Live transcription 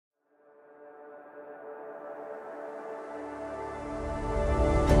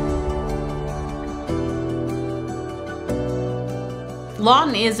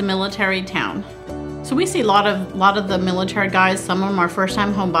Lawton is a military town. So we see a lot of the military guys. Some of them are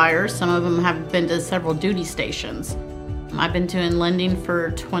first-time home buyers. Some of them have been to several duty stations. I've been doing lending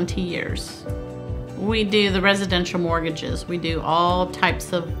for 20 years. We do the residential mortgages. We do all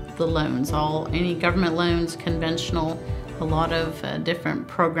types of the loans, any government loans, conventional, a lot of different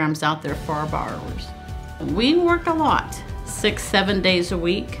programs out there for our borrowers. We work a lot, 6-7 days a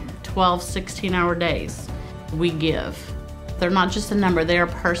week, 12, 16-hour days. We give. They're not just a number, they're a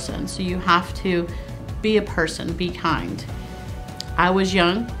person. So you have to be a person, be kind. I was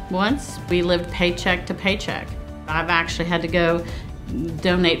young once. We lived paycheck to paycheck. I've actually had to go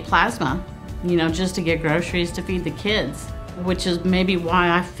donate plasma, just to get groceries to feed the kids, which is maybe why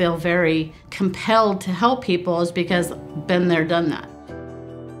I feel very compelled to help people, is because I've been there, done that.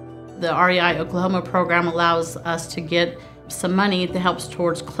 The REI Oklahoma program allows us to get some money that helps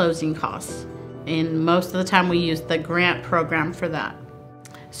towards closing costs. And most of the time we use the grant program for that.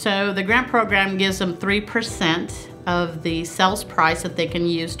 So the grant program gives them 3% of the sales price that they can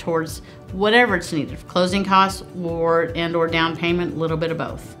use towards whatever it's needed, closing costs or down payment, a little bit of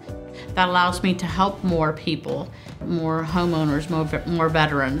both. That allows me to help more people, more homeowners, more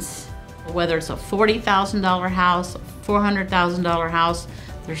veterans. Whether it's a $40,000 house, $400,000 house,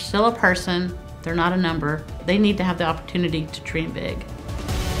 they're still a person, they're not a number. They need to have the opportunity to dream big.